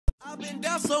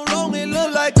out so long it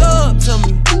look like up to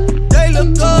me. They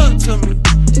look up to me.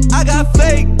 I got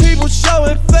fake people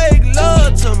showing fake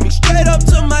love to me. Straight up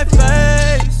to my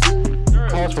face.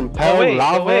 Calls from Pell,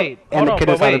 Lava, and the kid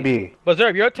is how to be. But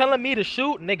Zerb, you're telling me to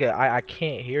shoot? Nigga, I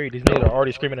can't hear you. These niggas are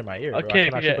already screaming in my ear. Okay,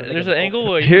 there's an angle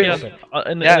where you can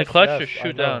in the clutch or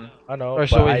shoot down. I know. Alright,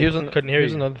 so wait, here's another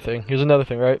thing. Here's another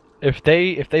thing, right? If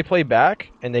they play back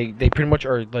and they pretty much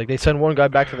are like they send one guy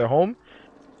back to their home,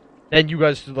 then you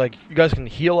guys can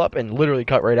heal up and literally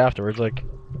cut right afterwards. Like,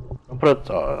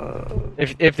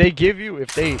 if they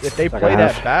play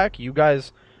that back, you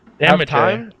guys have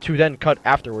time to then cut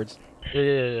afterwards.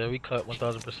 Yeah, we cut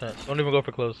 1000%. Don't even go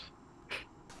for close.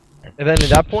 And then at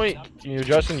that point,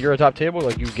 Justin, you're at top table.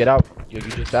 Like you get out, you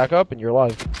just back up, and you're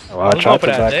alive. Well, I tried to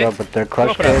back up, but they're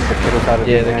clutch kids. The kid is out of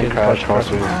the and crash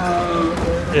crosses.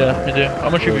 Yeah, you do.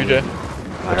 I'm gonna shoot you, Jay.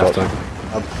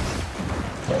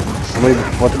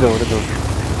 What to do?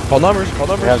 Call numbers.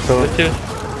 Yeah, so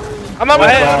I'm on my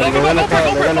head. They're gonna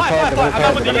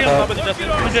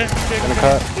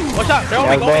cut. Watch out. They're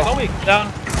on weak. Down.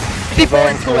 54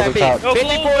 and 2 MB.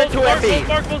 54 and 2 MB.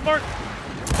 Mark.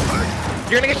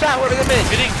 You're gonna get shot. What is it, man?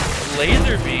 Getting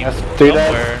laser beam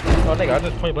somewhere. Oh, nigga, I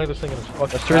just point blank this thing in his fucking.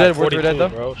 That's 3 dead. We're 3 dead though.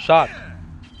 Bro. Shot.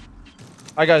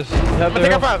 Alright, guys. I'm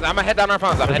gonna head down our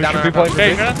phones. Okay, you're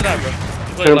not to that, bro.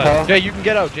 Jay, you can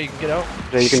get out. Jay, you can get out.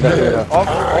 Jay, you can definitely get out. All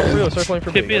 3 of us are playing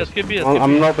for me. Skip BS.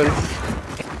 I'm open.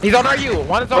 He's on RU.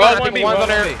 One's on RU. I think one's on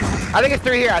RU. I think it's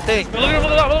 3 here. I think. Look at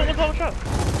one shot.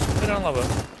 Stay down lava.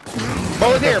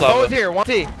 Bo is here. 1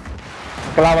 T.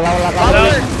 Lava. I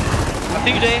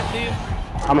see you, Jay. I see you.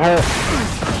 I'm hurt.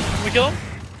 Can we kill him?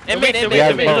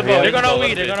 They're gonna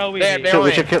weed.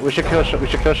 We should kill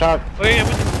shot. Okay,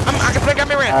 I can flick on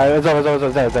me ran. It's over.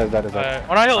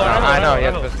 On our hill. I know,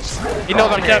 yes. He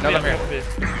knows I'm here.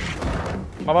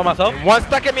 I'm by myself. One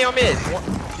stuck at me on mid.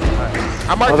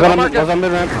 I'm marked. Was on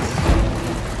mid ramp.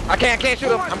 I can't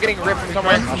shoot him. I'm getting ripped from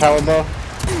somewhere. I'll try with ball.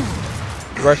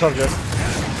 Right side, Jay.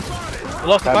 We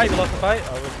lost the fight.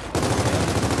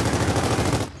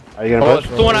 Are you gonna push?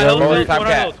 Two on our hill. Morty,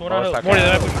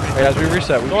 As we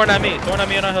reset. Thorn at me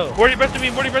on our hill. Morty pressing me.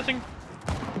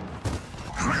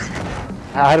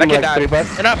 I had him like 3 bucks.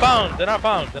 They're not found. I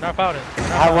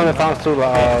have one that found too,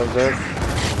 Zerg.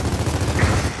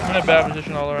 I'm in a bad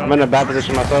position all around. I'm in a bad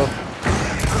position myself.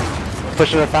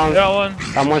 Pushing the found. Got one.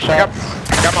 I'm one shot.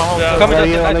 Got my home. Yeah. Come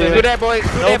on, do that, boys.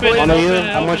 On you.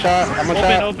 I'm one shot.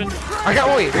 Open. I got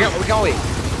wait. We got wait.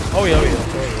 Oh yeah.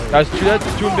 Guys, 2 dead,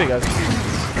 2 and big, guys.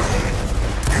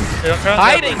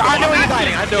 Hiding! I knew he was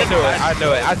hiding. I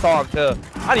knew it. I saw him too.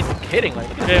 Not even kidding. Like,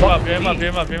 Jam up. Can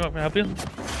I help you?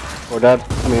 4 dead.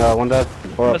 One dead.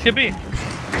 4 Let's get B.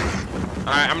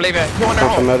 Alright, I'm leaving. 2 on their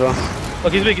home.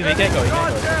 Look, he's weak. He can't go.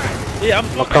 Yeah,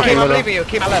 I'm leaving you.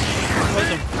 Keep my left.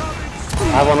 I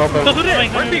have one open. Work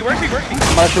B.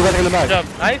 I'm shoot right in the back. Good job.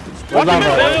 Nice. Watch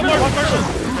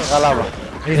Lava.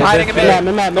 He's hiding in mid.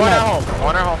 Mid. On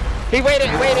our home. He waited.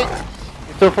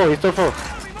 He's still full.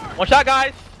 One shot,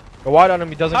 guys. Go wide on him.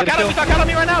 He doesn't get a kill. Stop counting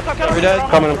me right now. I'm coming.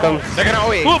 They're gonna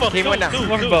OE. 2 of them. Keep winning. 2.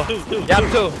 Yeah,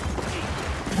 2.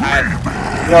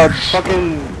 Yo,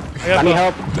 fucking. I need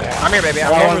help. I'm here, baby.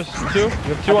 I'm here. 2. You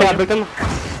have 2 on victim.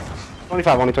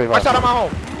 25, only 25. One shot on my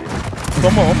home.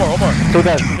 One more. 2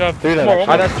 dead. 3 dead.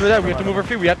 Alright, that's 3 dead. We have to move our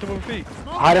feet.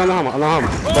 Hide on the home. Go.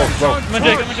 Come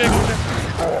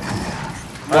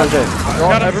on, Jake.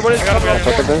 Everybody's got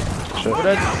Shit. We're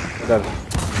dead.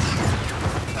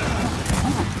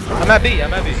 I'm at B.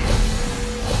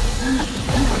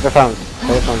 They're found.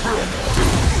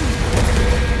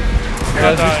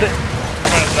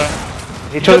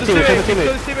 He chose the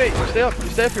teammate. Stay up.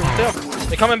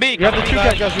 They come in B. We have the 2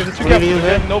 guys. We have the 2 guys. We're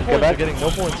getting no points. We're getting no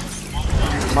points.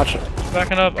 Much.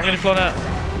 Backing up. I'm getting flown out.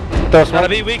 Gotta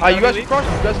be weak. You guys cross.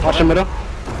 Watch the middle.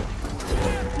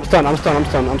 I'm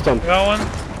stunned. Got one.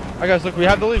 Alright, guys, look. We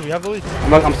have the lead.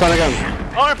 I'm stunned again.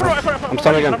 Oh, in front. I'm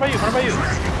stunned again. What about you?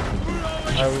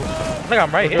 I think I'm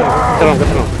right here. Get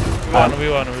on. We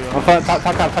won. I'm fine. Top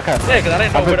cat. Yeah, because I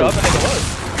didn't know where the other nigga was.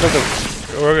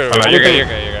 We're good. You're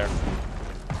good.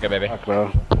 Good, baby. Fuck,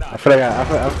 bro. I feel like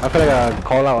I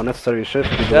call out unnecessary shit.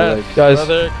 Guys, because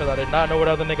I did not know where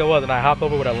the other nigga was, and I hopped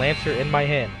over with a lancer in my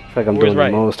hand. I feel like I'm doing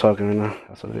the most talking right now.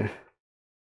 That's what it is.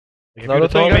 If you would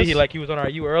have told me he was on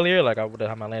RU earlier, like I would have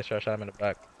had my lancer, I shot him in the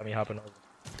back. Hopping over.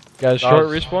 Guys, short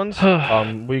respawns.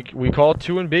 We called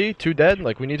 2 and B, 2 dead.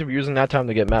 Like we need to be using that time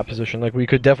to get map position. Like we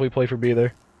could definitely play for B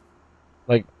there.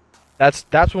 Like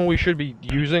that's when we should be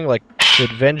using like the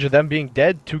advantage of them being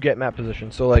dead to get map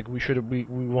position. So like we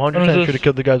 100% should have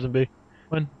killed the guys in B.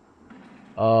 When?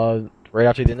 Right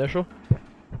after the initial.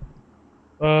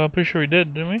 Pretty sure we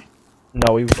did, didn't we?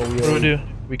 No, we What do we do?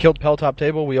 We killed Pell top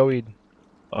table. We OE'd.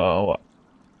 Oh.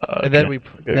 And then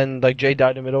then like Jay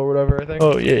died in the middle or whatever. I think.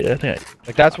 Oh yeah, I think.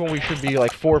 Like that's when we should be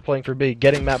like 4 playing for B,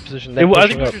 getting map position. Then I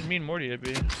think we up. should mean Morty at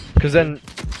B. Because then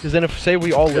if say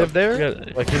we all live there, Yeah.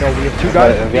 like you know we have 2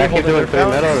 guys. If y'all keep doing 3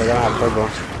 middle, they're gonna have turbo.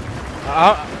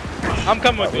 I'm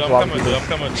coming with you. I'm coming with you. I'm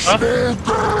coming with you.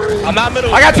 Huh? I'm not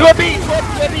middle. I got 2 at B.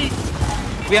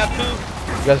 We have 2.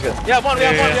 You guys get. We have one. We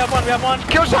have one.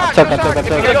 Kill shot. I don't know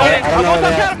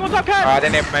that. I'm going top cat. Alright,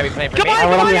 then they might be playing for me. Have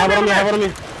one on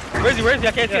me. Where is he?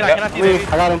 I can't see it. I cannot see it.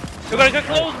 I got him. We're gonna get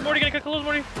close. Morty, gonna get close,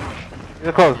 Morty.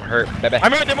 He's close. Hurt, baby.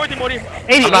 I'm right there, Morty. 80.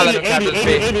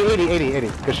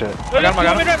 Good shit. I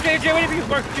got him. Jay, wait for you.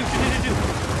 Mark, shoot.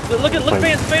 Look at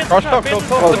fans. Cross. Go.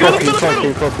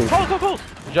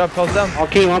 Good job, Pell's down. On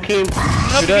Keem.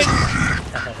 Shoot it.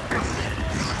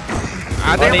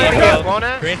 I think I'm going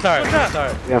to Green tire. You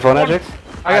have phone Ajax?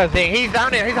 I think he's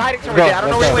down there. He's hiding somewhere. I don't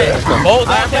know where he went. Oh,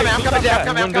 I'm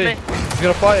coming. He's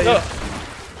gonna fly at you.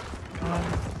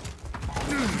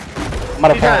 I'm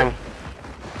out of time.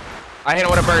 I hit him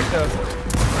with a burst too.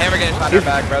 And we're getting shot in the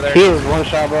back, brother. He was 1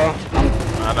 shot, bro.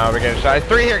 I know, we're getting shot. It's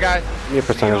 3 here, guys. Give me a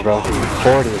percentage, bro.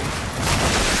 40.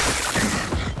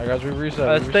 Alright guys, we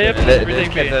reset. Stay up. This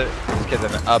kid's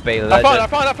an up A legend. I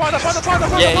found.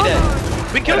 Yeah, he did.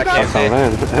 We killed him. That's all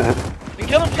in. We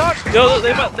killed him, Shock. Yo,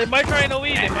 they might try and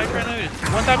OE.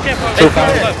 One time camp.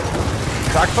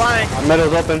 Shock flying.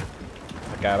 Middle's open.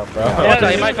 I got him, bro.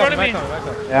 Yeah, he might come.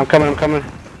 Yeah, I'm coming.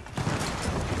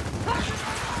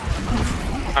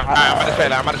 I'm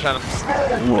about to shut him.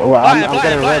 Well, I'm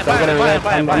getting red.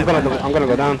 I'm gonna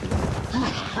go down.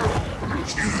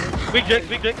 Big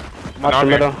Jake. Watch the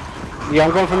middle. Yeah,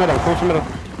 I'm going for middle.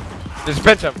 Just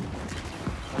pinch him.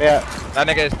 Yeah. That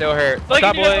nigga is still hurt.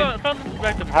 Stop, boy.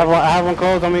 I have one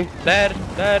close on me. Dead.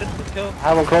 Let's kill.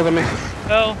 I have one close on me.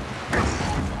 Hell.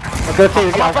 Let's see.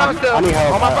 On my phone still. I need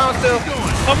help. On my phone still.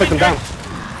 Pick him down.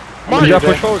 You gotta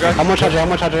push forward, guys. I'm one shot, Jay.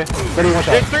 Ready, 1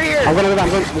 shot. There's 3 here. I'm going down.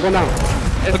 I'm going down.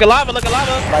 Look at lava.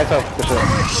 By yourself. Good shit.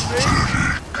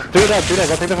 Do that.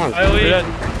 Go take the phone. Hey,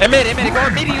 mid. Go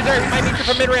on mid user. He might meet you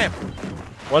from mid ramp.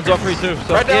 One's off free too.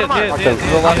 So Right there, I'm Okay.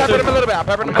 I'll pepper him a little bit.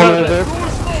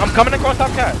 I'm coming across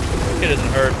top cat. It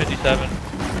doesn't hurt. 57.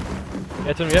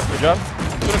 Get him. Yep. Good job.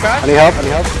 I need help.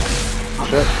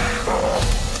 Shit.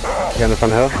 Get in the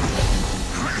front hill.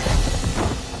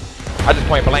 I just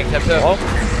point blank tip too.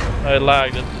 It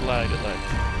lagged.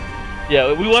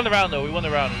 Yeah, we won the round though. It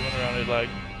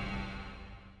lagged.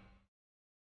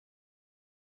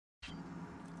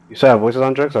 You still have voices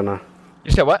on, Drix, or no?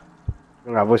 You said what? You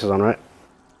don't got voices on, right?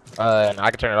 No,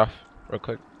 I can turn it off real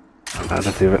quick.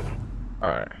 Let's leave it.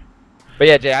 Alright. But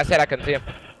yeah, Jay, I said I couldn't see him.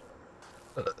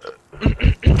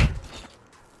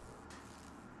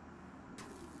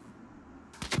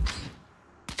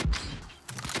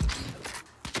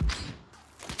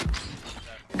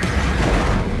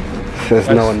 There's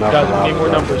no enough. Guys, we need more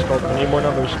numbers, Colt. We need more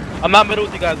numbers. I'm not middle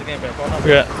with you guys again, man. We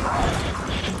got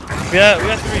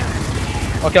 3.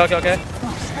 Okay. Okay.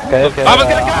 I'm about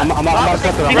to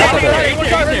cut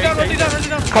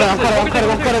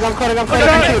it. I'm cutting.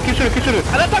 Keep shooting.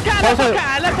 I left top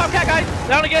cat, guys.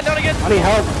 Down again. I need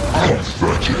help.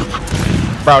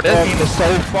 Bro, this team is so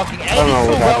fucking 82, I don't know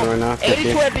what's happening right now.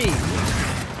 82 at B.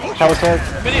 Shower said.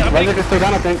 Razer is still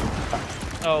down, I think.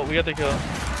 Oh, we got the kill.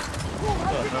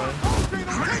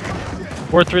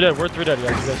 We're 3 dead, guys. You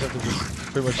guys have to just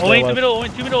pretty much stay Only alive.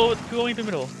 two middle, 2 only through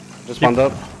middle. Just spawned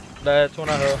up. That's one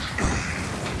on hill.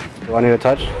 Do I need a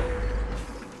touch?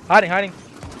 Hiding.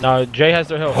 No, Jay has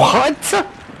their hill. What?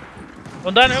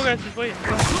 Well, done, guys, just wait.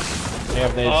 They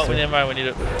have nades Oh, too. never mind, we need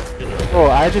it. Oh,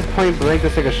 I just point blank to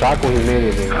take a shot when he made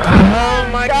anything. Oh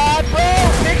my god, bro!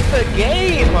 Fix the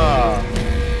game!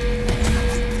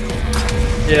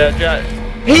 Yeah, Jack.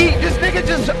 This nigga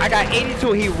just, I got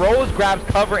 82, he rolls, grabs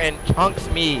cover, and chunks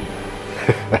me.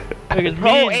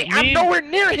 Bro, I'm nowhere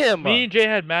near him! Me and Jay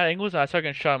had mad angles, and I started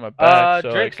getting shot in my back.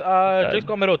 Drake's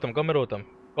go middle with them. Go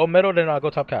middle, then I'll go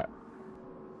top cat.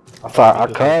 I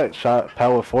cut, shot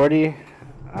power 40.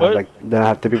 Then I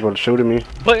have 2 people shooting me.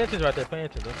 Play inches right there.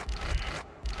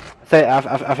 Say I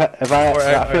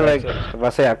feel like if I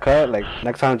say I cut, like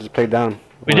next time just play down.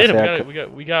 We did.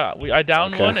 I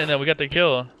downed one, and then we got the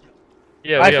kill.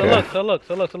 Yeah. So look.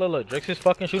 Drake's is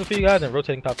fucking shooting for you guys and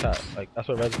rotating top cat. Like that's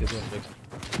what Razer is doing. Drake's.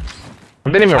 I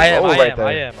didn't even roll right there.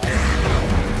 I am.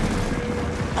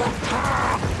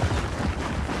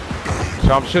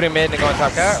 So I'm shooting mid and going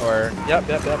top cat, or? Yep.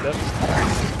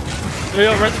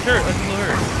 Yo, Red's hurt. Red's still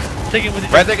hurt. Take it with you.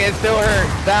 Redzik is still hurt.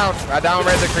 Down. I down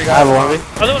Redzik for you I guys. have one.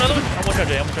 Another one. I'm one shot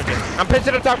Jay. I'm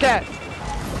pitching the top cat.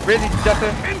 Rizzy,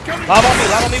 Justin. Lob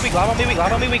on me, weak, lob on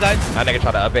me, weak, guys. That nigga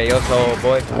tried to update your soul,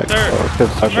 boy. Sir.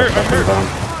 I'm hurt.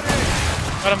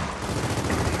 Got him.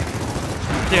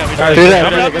 Yeah,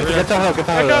 Get the hook.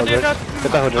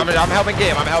 I'm helping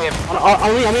him. I'm helping him.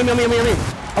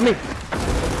 On me.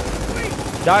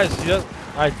 Guys, you just.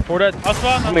 Alright, 4 dead. I'll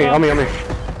spawn. On me.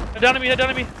 Head down to me.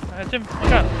 That's him. One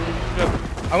shot. Good.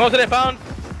 I'm going to that pound.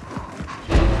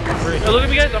 Yo, look at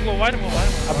me, guys. I'm going wide.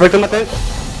 I break them, I think.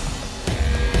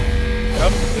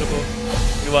 Yep. Beautiful.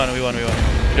 We won.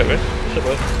 Good, right? Shit,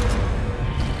 bro.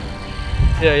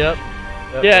 Yeah, yep.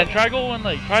 Yeah, and try going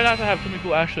try not to have too many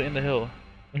people actually in the hill.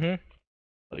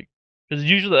 Like, cause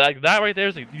usually like that right there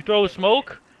is like you throw a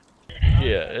smoke,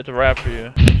 yeah, it's a wrap for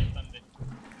you.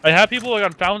 I have people like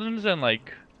on fountains and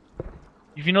like,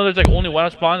 if you know there's like only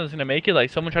one spawn that's gonna make it,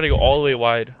 like someone try to go all the way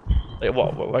wide. Like,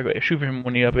 wait, shoot for him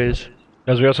when he up is.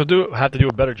 Because we also have to do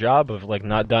a better job of like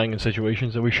not dying in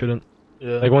situations that we shouldn't.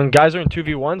 Yeah. Like when guys are in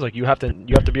 2v1s, like you have to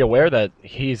be aware that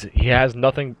he has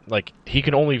nothing, like he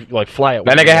can only like fly at.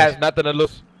 That nigga has nothing to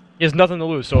lose. He has nothing to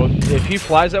lose. So if he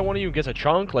flies at one of you and gets a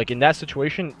chunk, like in that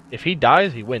situation, if he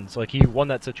dies, he wins. Like he won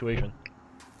that situation.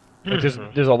 Like, there's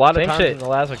a lot of times in the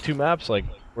last like 2 maps, like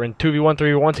we're in 2v1,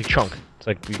 3v1s, he chunk. It's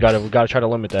like we gotta try to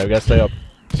limit that. We gotta stay up.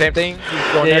 Same thing.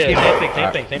 Same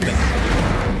thing.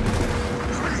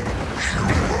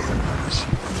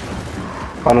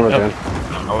 Final again.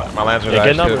 My Lancer's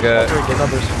actually too good. Get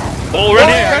numbers. Oh, right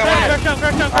here.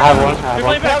 I have one.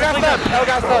 Hell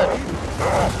got stunned.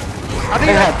 I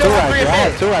think I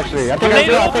had 2 actually. I think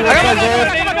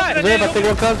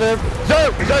one comes in.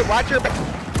 Zerb, watch your back.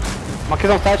 My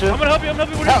kid's on statue. I'm gonna help you.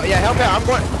 Yeah, help him. I'm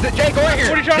going. Jay, go in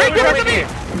here. Jay, go in here.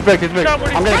 He's big.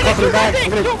 I'm getting close to the back.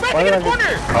 Back in the corner.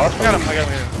 I got him.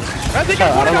 I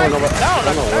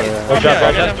don't know where.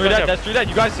 That's 3 dead.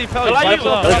 You guys see Pel?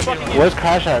 Where's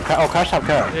Crash at? Oh, Crash Top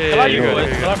Cat. Yeah, you're good.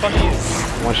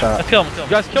 One shot. Let's kill him. You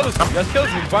guys kill this.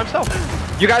 He's by himself.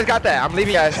 You guys got that. I'm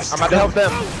leaving you guys. I'm about to help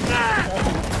them.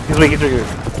 He's weak.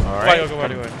 Alright. Go.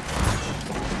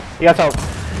 He got help.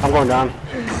 I'm going down.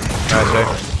 Alright,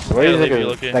 Where do you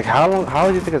think like how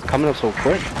do you think it's coming up so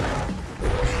quick?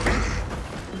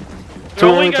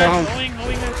 Rolling, guys.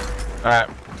 Alright.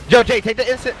 Yo, Jay, take the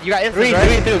instant. You got instant,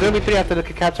 right? 3 there'll be 3 after the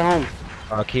capture home.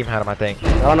 Keem had him, I think. I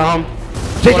don't know him.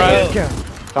 Take it.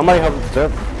 Somebody help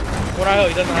Zip. What I hope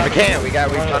he doesn't have. We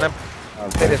can't. We on him.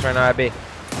 Take this right now, IB.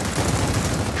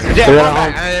 They're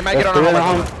Jay, might get on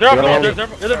home.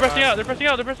 They're pressing out. They're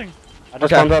pressing. I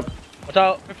just climbed up. Watch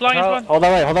out. They're flying in front. Hold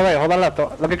on right. Hold on left.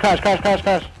 Look at Crash.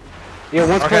 Yeah,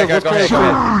 one's clear. Yeah, one's clear.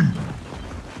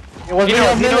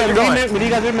 You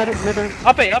guys are mid.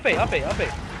 Up it.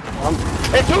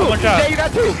 Hey, 2. One shot. Jay, you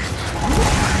got 2.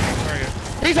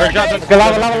 He's hurt, Jay. Okay,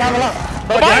 lava.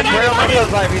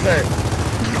 He's hurt.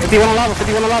 51 on lava.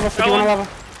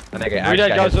 That nigga actually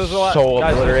got his soul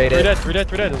obliterated. 3 dead.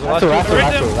 There's a lot.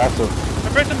 That's two. I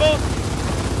pressed them both.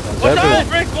 Watch out.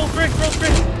 Brick.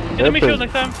 Get me shield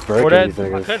next time. 4 dead.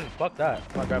 I couldn't. Fuck that.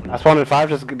 I spawned in 5.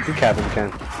 Just be cap if you can.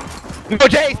 No,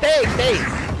 Jay, stay.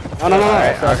 No.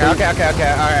 Alright, okay.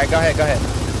 Alright, go ahead.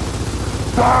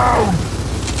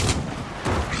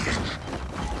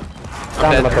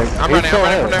 I'm running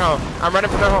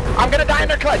from their home. I'm gonna die in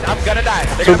their clutch. I'm gonna die.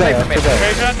 They're gonna play for me.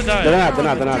 They're not.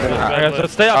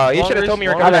 Let's stay up. Oh, you should have told me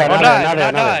you were Not coming.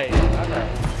 die.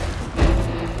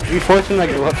 You forcing like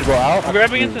you have to go out? We're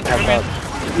grabbing instant.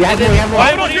 You have to.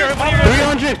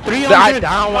 300.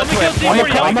 Down one clip.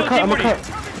 I'm a cut.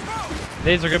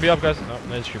 Nades are gonna be up, guys. No,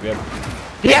 nades should be up.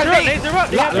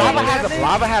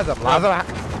 Lava has him.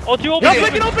 Oh, 2 open. I'm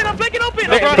flicking open.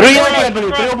 3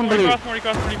 open, blue. I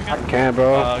can't, bro.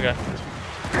 Okay.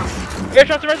 Air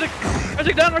shots to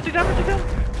Rezik down.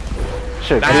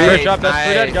 Shit. Great job. That's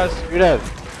 3 dead, guys. You're dead.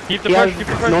 Keep the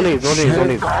pressure. No needs.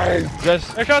 Guys.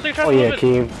 Air shots. Oh yeah,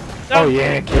 Keem.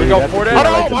 Here we go. 4 dead.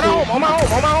 On my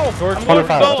home. 25.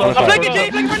 I'm flicking Jay.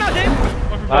 Flicking right now, Jay.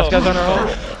 Last guy's on our home.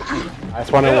 I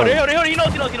just want to win. He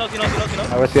knows.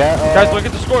 What's that? Guys, look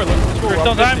at the score. We're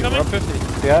still time coming. We're up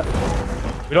 50. Yeah.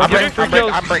 We don't get free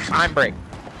kills. I'm break.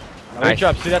 Good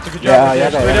job. See, that's a good job. Yeah.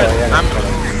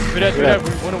 We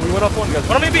went off 1, guys.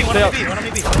 One on me B. Keem,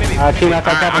 I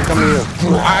can't come to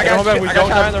you. I got we don't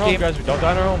die in their home, guys. We don't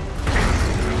die in our home.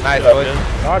 Nice, boys.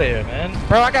 Out of here, man.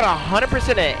 Bro, I got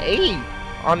 100% at 8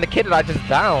 on the kid that I just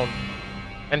downed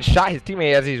and shot his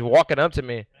teammate as he's walking up to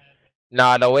me.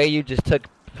 Nah, the way you just took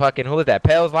fucking, who was that,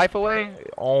 Pale's life away?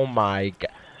 Oh my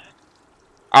god.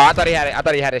 Oh, I thought he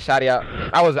had it shot out.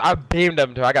 I beamed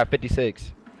him to. I got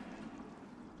 56.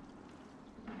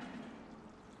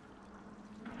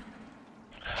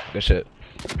 Good shit.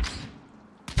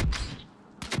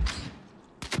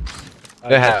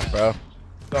 Good half, bro.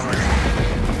 3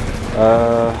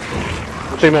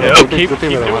 middle. Yo, Two keep middle.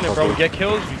 doing it, bro. We get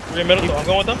kills. 3 middle, so I'm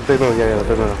going with them. 3 middle, yeah,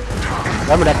 3 middle.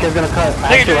 Remember, that kid's gonna cut.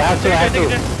 I have to.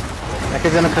 That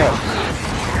kid's gonna cut.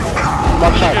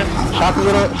 One shot.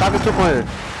 Shot is 2-pointer.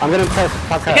 I'm gonna test.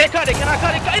 Top cut. They cannot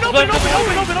cut. Open.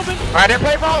 Alright, they're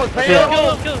playing balls. Kill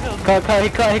him. Cut. He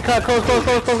cut.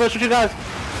 Close. Shoot you guys.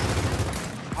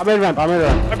 I'm in ramp. I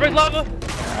break lava.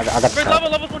 I got the Break cut.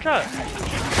 lava's 1 shot.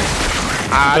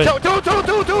 Two.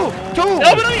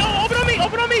 Open on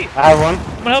me. I have one.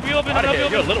 I'm gonna help you open.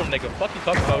 You're a little nigga. Fuck you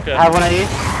talking about? Okay. I have one at E.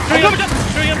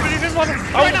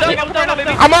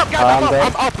 I'm up, guys. I'm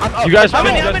dead. I'm up. You guys, How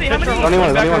many? Only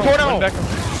one. He's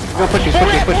gonna push you.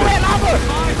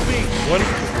 One.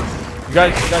 You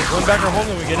guys, one back or home,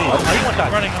 then we get E.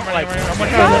 I'm running.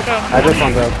 I just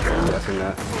found out. I've seen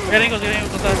that. Get angles.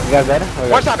 You guys dead?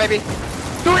 One shot, baby.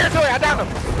 Two here. I downed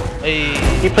him. He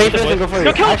played first and go for you.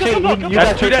 Actually, you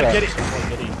got 2 dead. shots. Get it.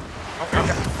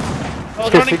 I was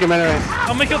Just running. stick him in there.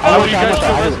 I'm gonna kill I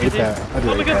Falcon. just get that. I'm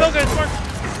gonna kill Falcon. Smart.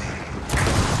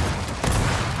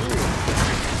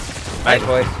 Nice,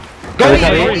 boys. We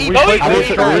Go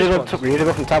need to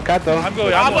go from top cat though. I'm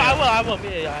going. I will.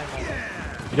 Yeah.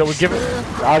 Yo, we give it.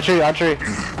 Archery. Yeah,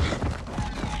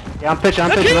 I'm pitching. I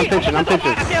can't help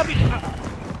you.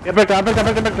 Yeah, break them.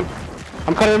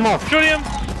 I'm cutting him off. Shoot him. I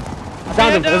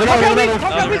downed him. There's another one.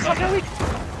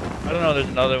 I don't know. There's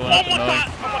another one. One more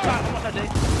shot, Jay.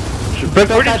 Break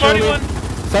that 41.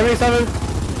 77.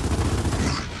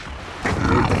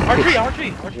 Archery.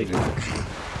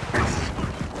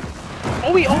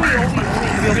 Owie.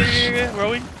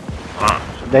 Rowing.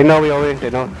 They know we already. They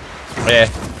know. Yeah.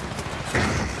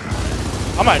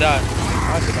 I might die.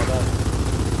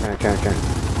 Can't.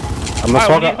 I'm Alright,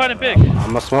 gonna we need to find a big. I'm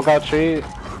gonna smoke out tree.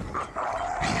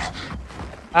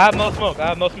 I have no smoke.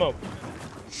 Alright,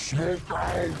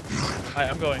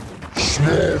 I'm going.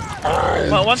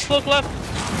 One smoke left.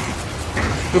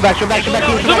 Go back. Down.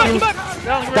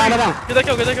 Down. Get that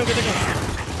kill.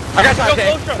 I got shot, Jay.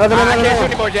 No. I can't shoot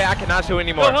anymore, Jay. I cannot shoot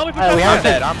anymore. Help me push Alright, we have I'm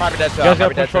dead. I'm probably dead. You guys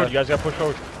gotta push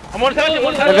forward. I'm on top. They're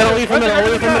gonna leave from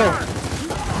middle.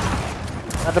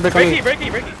 Got the brick on me. Breaky.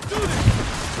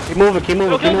 Keep moving. Kill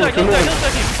that.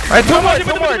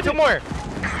 Alright, two more.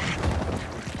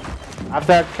 After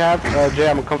that cap, Jay,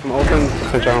 I'm gonna come from open to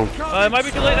switch home. It might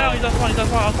be too late now. He's on spawn. Run.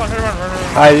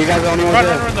 Alright, you guys are the only ones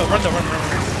there. Run.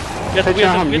 Yes, we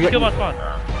have to kill my spawn.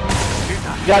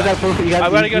 You guys got proof. You guys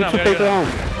gotta go you now, two we gotta take it home.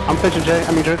 I'm pitching Jay.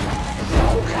 I mean Drake.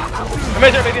 I'm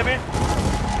here, baby.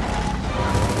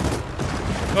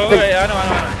 Oh, wait, I know. I'm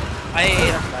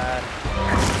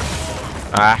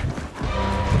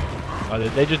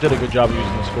bad. They just did a good job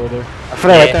using the score there. I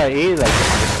feel like right there, E, like,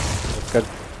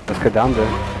 let's go down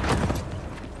there.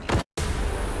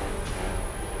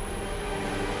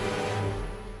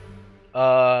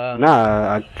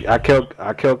 Nah, I killed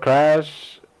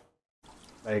Crash.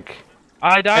 Like,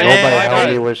 I died. nobody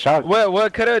helped me with shots.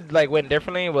 What could have went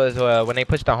differently was when they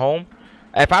pushed the home.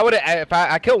 If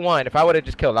I killed one, if I would have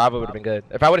just killed Lava, would have been good.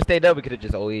 If I would have stayed up, we could have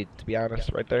just OE'd, to be honest,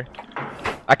 right there.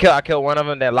 I killed one of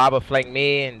them, then Lava flanked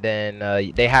me, and then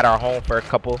they had our home for a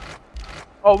couple.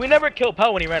 Oh, we never killed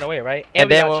Pell when he ran away, right? And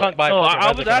we then got chunked by. No, I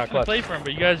fucking was Razer asking to clutch. play for him,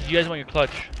 but you guys want your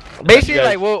clutch. Basically,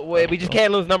 like we just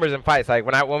can't lose numbers in fights. Like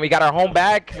when we got our home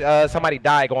back, somebody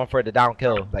died going for the down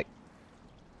kill. Like,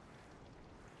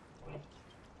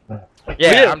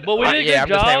 yeah, But we did a good I'm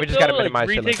just saying, we job, just gotta though, minimize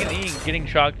like, shit like retaking E and getting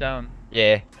shocked down.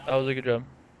 Yeah. That was a good job.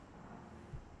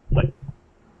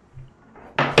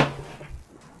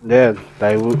 Yeah,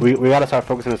 like we gotta start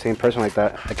focusing on the same person like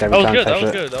that. Like every time. That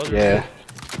was good. Yeah.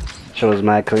 Shit was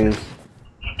mad clean.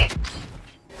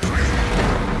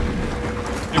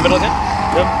 You middle again?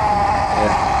 Yep.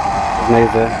 Yeah. It's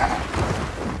nice there.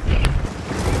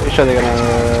 Pretty sure they're gonna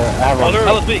have one.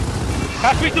 That was weak.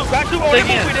 Back three, two. Oh, they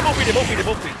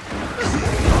both feed.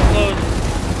 Close.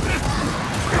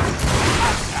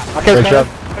 Okay, Great job. I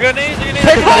got nades.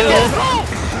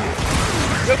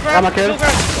 I'm a kid.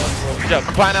 Good job.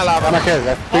 I'm flying out lava. I'm a kid.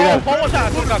 That's 3 down. One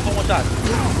shot.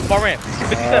 Far ramp.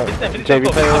 57. JB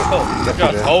play. Good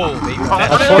job. Oh, baby.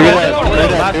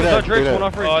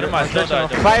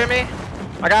 Fire me.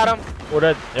 I got him. We're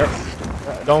dead. Yep.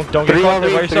 Don't get caught there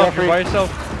by yourself. You're by yourself.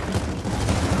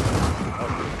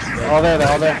 All there.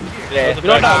 Yeah. I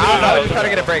was just trying to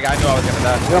get a break. I knew I was gonna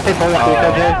die. You don't play forward,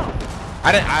 Jay?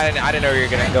 I didn't know you were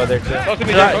gonna go there too. Talk to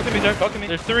me,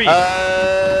 There's 3.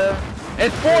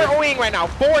 It's 4 OEing right now.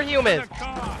 4 humans.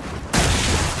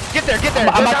 Get there.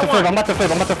 I'm about to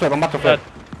flip.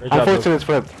 I'm forced to this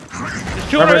flip. There's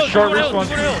 2 Remember, hills. short wrist ones.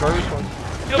 Two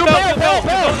Two Pell.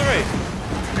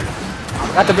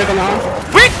 Got the brick on the arm.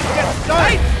 Nice!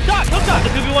 Shot! Kill shot! The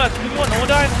 2v1, Give me one. No one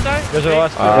died. One died. There's the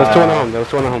last two. There's two in the home. There's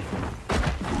two in the home.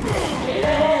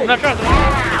 I'm not trying to.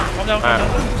 Calm down. Calm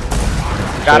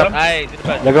down. Got him. Alright, do the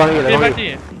best. They're going to you. Get They're back going to to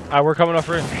you. you. Alright, we're coming up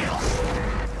for it.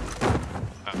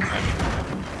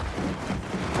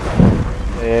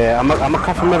 Yeah, I'm gonna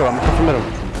cut from middle. I'm gonna cut from middle.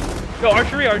 Yo,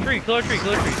 archery. Kill archery. He's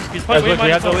Guys, probably look, we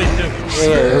have the lead too.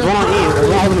 Yeah, there's one on E. There's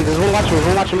one holding me. There's one watching me. There's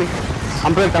one watching me.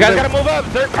 I'm bricked. You guys gotta move up.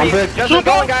 I'm bricked. Just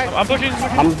going, guys. I'm pushing.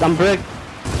 I'm bricked.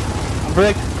 I'm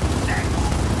bricked.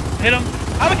 Hit him.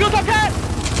 I'm a kill top cat.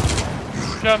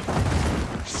 Jump.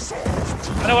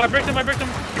 I know. I bricked him.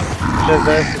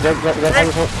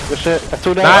 Good shit. That's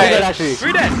two dead. Nice. Two dead actually.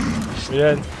 3 dead.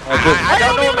 Yeah. I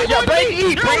don't know. Yo, break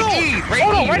E. Break E. Break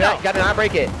E. Right now. You gotta not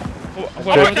break it.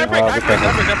 Can't break.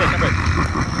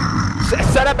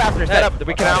 Set up after. Set up.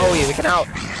 We can out hold you. We can out.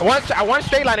 I want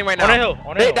straight lining right now. On a hill.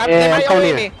 They Yeah, might I'm hold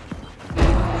coming me.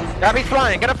 Gotta be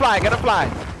flying. Gonna fly.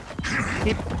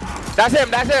 That's him.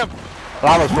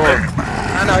 Lava's full.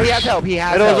 I know. He has help.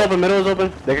 Middle is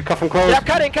open. They can cut from close. Yeah,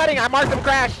 cutting. I marked him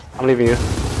crash. I'm leaving you.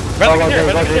 Go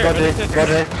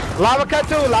Jay. Lava cut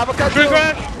two.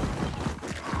 crash.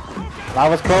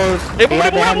 Lava's closed. Hey, They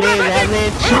have nades.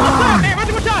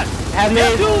 Have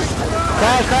nades.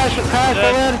 Crash,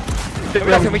 forward.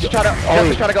 Justin, we should try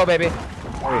to go, baby.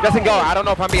 Justin, go. I don't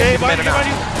know if I'm being Hey, Superman or not.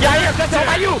 Yeah, Justin,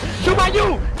 shoot my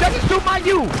you. Justin, shoot my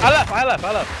you. I left.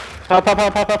 Pop.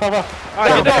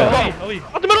 Alright, get that. Go.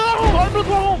 Out the middle of the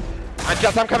home.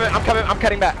 Justin, I'm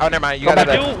cutting back. Oh, never mind. You got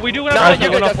that. We do No, enough. you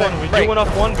good, Justin. We do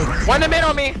enough one, but One in the middle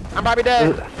on me. I'm probably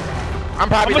dead. I'm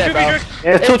probably dead, bro.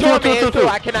 Yeah, It's two.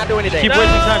 I cannot do anything. keep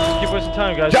wasting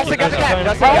time, guys. Justin got the cap.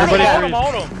 Justin Everybody got freeze.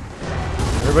 Hold him.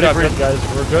 Everybody freeze, guys.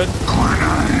 We're good.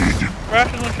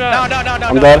 Crash in one shot. No.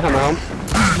 I'm dead. I'm at home.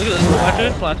 Look at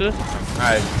this. Plant it.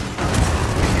 Alright.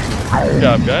 Good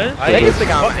job, guys. I think it's like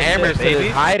I'm Amherst baby.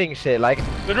 is hiding shit. Like,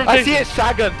 Good I rotation. see his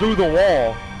shotgun through the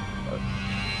wall.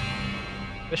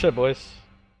 Good shit, boys.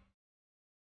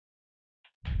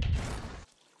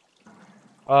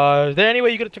 Is there any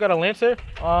way you could have took out a Lancer?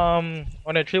 On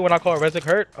a tree when I call Rezik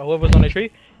hurt? Or whoever was on the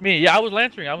tree? Me, yeah, I was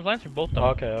lancering both of them.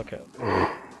 Okay.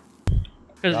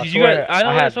 Because I you swear guys, I know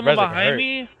I there's had someone Rezik behind hurt.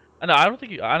 me.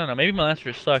 I don't know, maybe my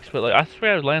lancer sucks, but like, I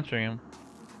swear I was lancering him.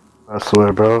 I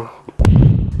swear, bro.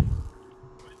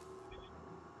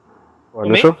 What, Me?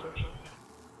 initial?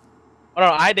 Oh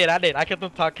no, I did. I kept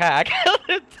them top cat. What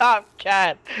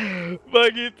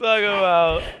are you talking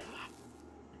about?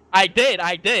 I did.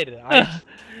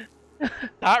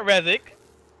 Not Rezik.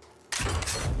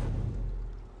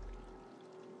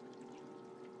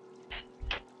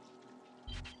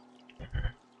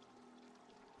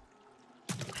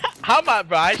 How about,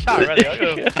 bro? I shot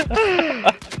Rezik.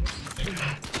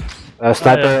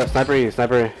 Sniper E.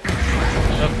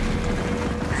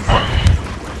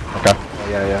 Okay.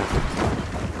 Yeah.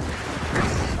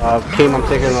 Kim, I'm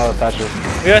taking Thatcher.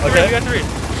 We got three.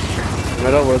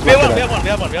 Middle, where's We my have kid one.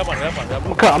 at? I'm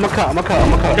gonna cut it.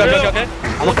 Okay.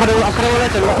 I'm gonna cut it with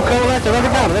Lancer.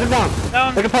 Let him down. Down.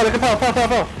 They can fall.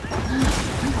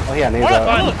 Oh yeah, names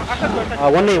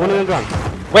out. One name on the ground.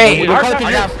 Wait, Don't I cut it,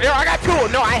 got two.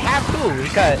 No, I have two.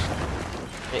 Because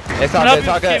it's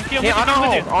all good. Kim,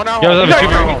 On our Yeah,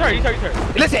 home. he's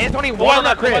He's Listen, it's only one on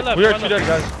our crib. We are 2 dead,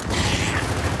 guys.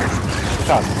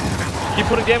 Shot. Keep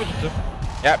putting damage into him.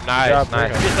 Yep, nice.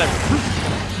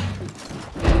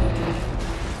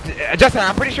 Justin,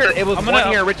 I'm pretty sure it was one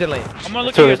here originally. I'm gonna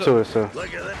look Two. at you.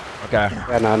 Okay.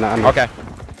 Yeah, no. Okay.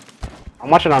 I'm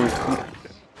watching on.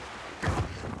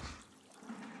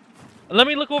 Let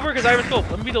me look over because I have a scope.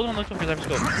 Let me be the one looking because I have a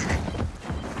scope.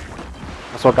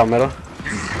 Let's walk out middle.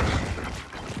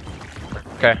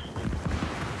 Okay.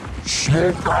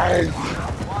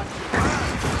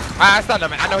 I stunned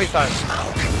him. I know he's stunned.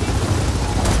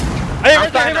 I'm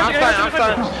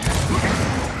stunned.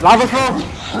 Lava flow.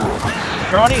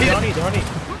 They're on E. I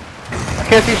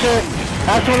can't see shit. I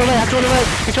have two on the right.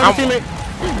 He's trying to teammate.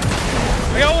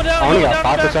 I got one down. I only got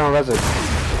 5% on resin.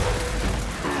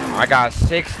 I got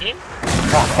 16.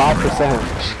 Got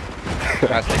 5%.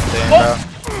 Got 16,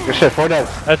 bro. Good shit, 4 dead.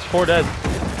 That's 4 dead.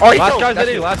 Oh, Last guy's at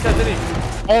E. Last guy's at E.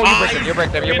 Oh, you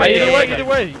break them. Either way.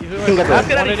 can get Last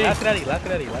that. guy at E. Last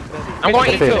guy at E. I'm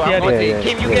going E2. I'm going Yeah. E.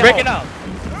 Kim, you get Break it out.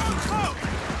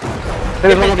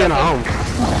 There's one more getting at home.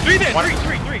 3 dead.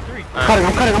 3. I'm cutting.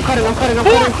 4.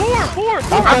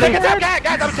 I'm taking top cat,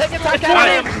 guys. I'm taking top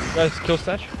cat. Guys, kill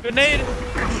stash. Grenade.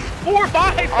 4, 5.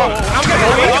 I'm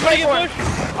gonna get push.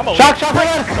 I'm a Shock for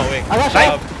that. I'm a wing. I got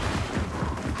shot.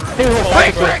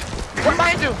 What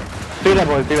behind you? 3 dead,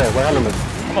 boys. 3 dead. What element?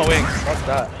 I'm a wing. What's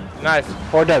that? Nice.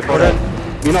 4 dead.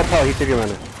 You know Paul, he's TV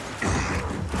running.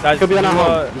 Guys, Could be on our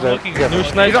home. looking Yeah. new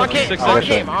snipe. He's on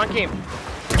game. On game.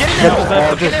 Get in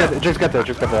there! Just get there, I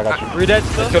got you. Three dead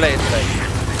still? It's too late, it's too late.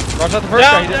 Rush out the first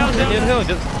guy, he didn't hit him.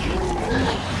 Just...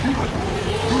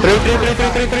 Three.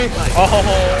 Oh.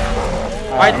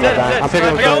 Alright, dead. I'm picking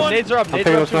him up. Nades are up.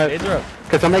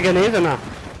 Cause I'm making nades or not?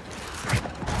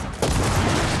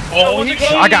 Oh,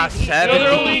 I got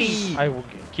 7. I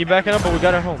keep backing up, but we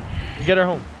got her home. We get her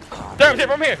home. Sir,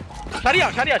 from here. Shot you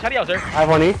out, sir. I have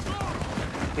one E.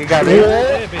 You got me.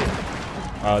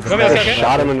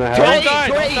 Shot him in the head.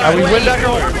 We win back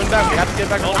home. We have to get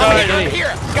back home. I'm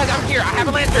here. Guys, I'm here. I have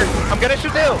a lantern. I'm gonna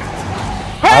shoot Dill.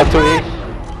 I have 2 E.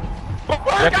 We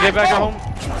have to get back home.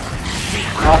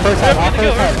 I'll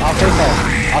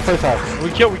first half. We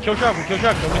kill Sharp.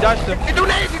 Nobody dies still. You do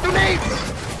nades.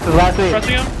 This is last nade.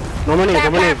 Pressing him. No more nades.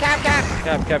 Cap.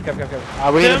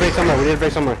 We need to break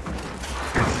somewhere.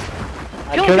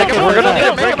 Kill that kid. We're gonna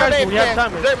break guys. We have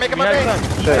time. Make him a bait.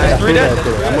 Three dead.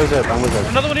 I'm with it.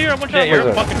 Another one here. I'm one shot. Yeah,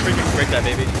 You're fucking freaking break that,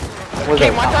 baby.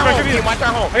 Keep watch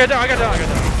our home. I got down.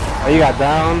 Oh, you got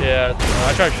down? Yeah,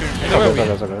 I tried shooting.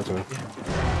 That's okay.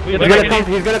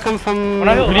 He's gonna come from... We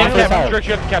need to cap. You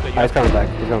have to cap it. He's coming back.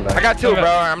 I got 2, bro.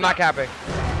 I'm not capping.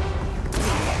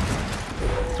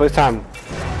 So it's time.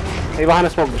 Hey, behind the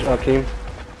smoke, Keem.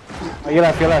 Oh, you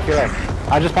left.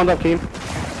 I just pumped up Keem.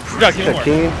 You got kill more.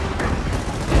 Keem.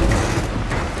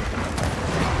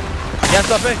 Yeah,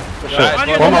 stop it.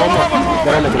 One more.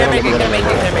 Can't make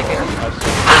it.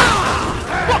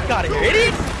 Fuck out of here,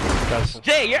 idiot!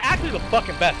 Jay, you're actually the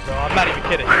fucking best, bro. I'm not even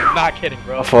kidding. Not kidding,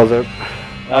 bro. That was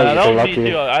That was me unlucky.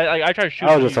 too. I tried to shoot.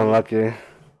 I was just unlucky.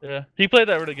 Yeah, he played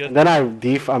that really good. And then I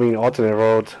alternate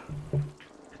rolled.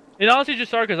 It honestly just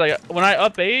started because when I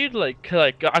up Aid,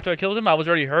 after I killed him, I was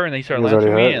already hurt, and he started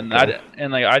lancing me, and I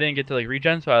didn't get to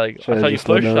regen, so I saw you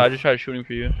push, so I just tried shooting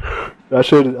for you. I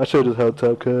should just held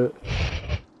top cut.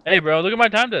 Hey, bro, look at my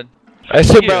time then.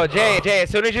 So, bro, Jay, as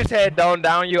soon as you said don't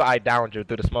down you, I downed you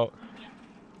through the smoke.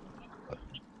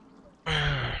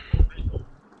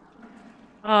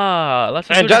 Let's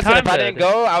And Justin, if I didn't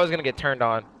go, I was gonna get turned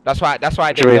on. That's why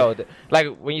I didn't go. Like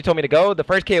when you told me to go, the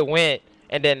first kid went,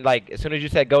 and then as soon as you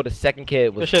said go, the second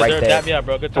kid was right there. Yeah,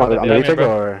 bro, good time. On the Matrix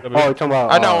or? Oh, you're talking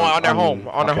about? I know on their home.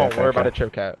 We're about to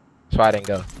trip cap, so I didn't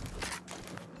go.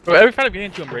 Bro, every time I'm getting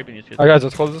into, I'm raping these kids. Alright, guys,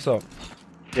 let's close this up.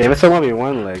 Yeah, if it's a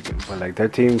 1v1, but their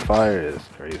team fire is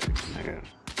crazy.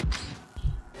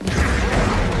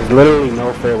 There's literally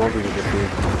no fair 1v to get through.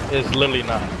 It's literally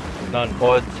not. None.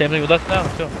 Well, it's the same thing with us now,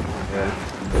 too. Yeah.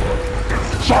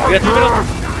 We got 2 minutes.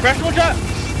 Crash one shot.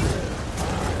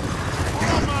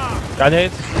 Got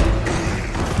nades.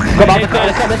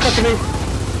 Let's go to me.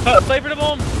 Flavor the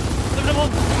bomb.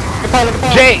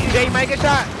 Jay, make a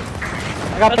shot.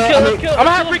 Let's kill. I'm gonna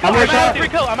have free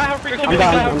kill. I might have free kill. I'm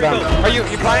down. Are you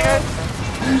playing us?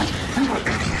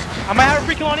 I might have a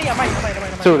free kill on E. I might.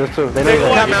 There's 2. They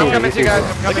know I'm coming to you guys.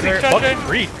 I'm coming here. Fucking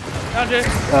free. Down, Jay.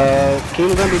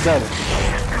 Keem's gonna be dead.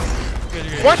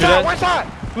 One shot.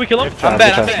 Can we kill him? I'm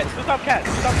dead. Who's top cat?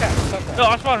 No,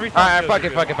 I'm spawn. Alright, fuck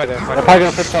it. They're probably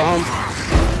gonna flip to home.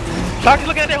 Shock is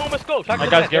looking at their home. Let's go. Alright,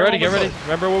 guys, get ready.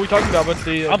 Remember what we talked about with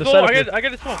the I'm setup. I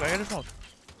get the smoke.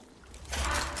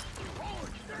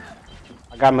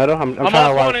 I got middle. I'm trying to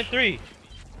on watch. in 3.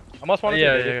 I'm on spawn in 3.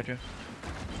 Yeah, I got you.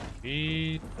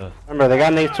 Remember, they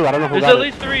got nades too. I don't know who There's got at it.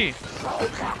 least 3.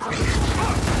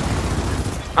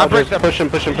 I'm pushing. I'm stunned,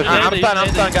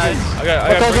 guys. I got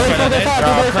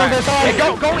Hey,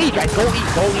 go E, guys. Go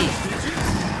E.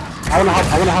 I wanna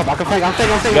help. I can flank. I'm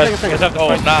staying.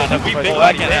 Oh, nah, we big.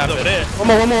 I can't have it. One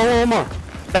more.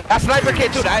 That sniper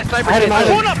kid, too. That sniper I had kid. him, I had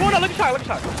him. Pull up. Look at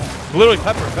shot. Literally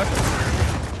pepper.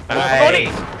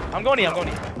 I'm going E.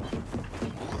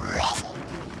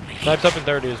 Snipes up in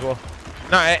 30 as well.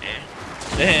 No,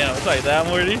 Damn, it's like that,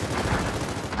 Morty.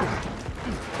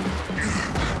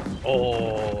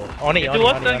 Oh, on E. Do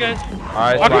us then, guys.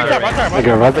 Alright,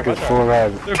 Razak is full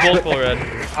red. They're both full red.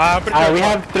 Alright, we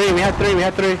have 3. Oh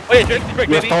yeah, Drake's break,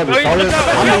 baby.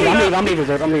 I'm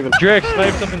leaving. Drake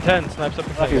snipes up in 10.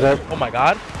 Oh my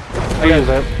god. Stay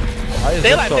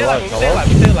Stay alive.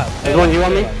 There's one you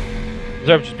on me?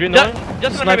 Zerb, just be in the lane.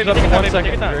 Just Snipes up in 1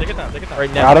 second. Take it down.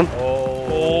 Right now. Got him.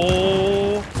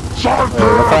 Oh.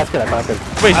 That's good.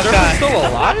 Wait, Zerb still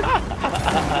alive?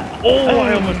 Oh,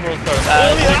 I almost rolled stars.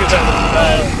 Take it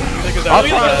down. I'll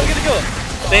get the kill.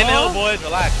 Stay in the hill, boys.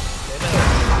 Relax.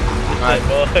 Alright,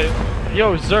 boys.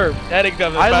 Yo, Zerb. That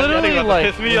nigga's about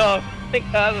to piss me off. I think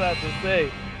that's what I have to say.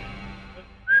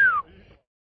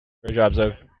 Great job,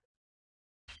 Zerb.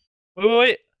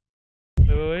 Wait.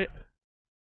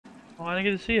 Oh, I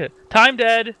didn't get to see it. Time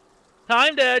dead.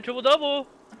 Triple double.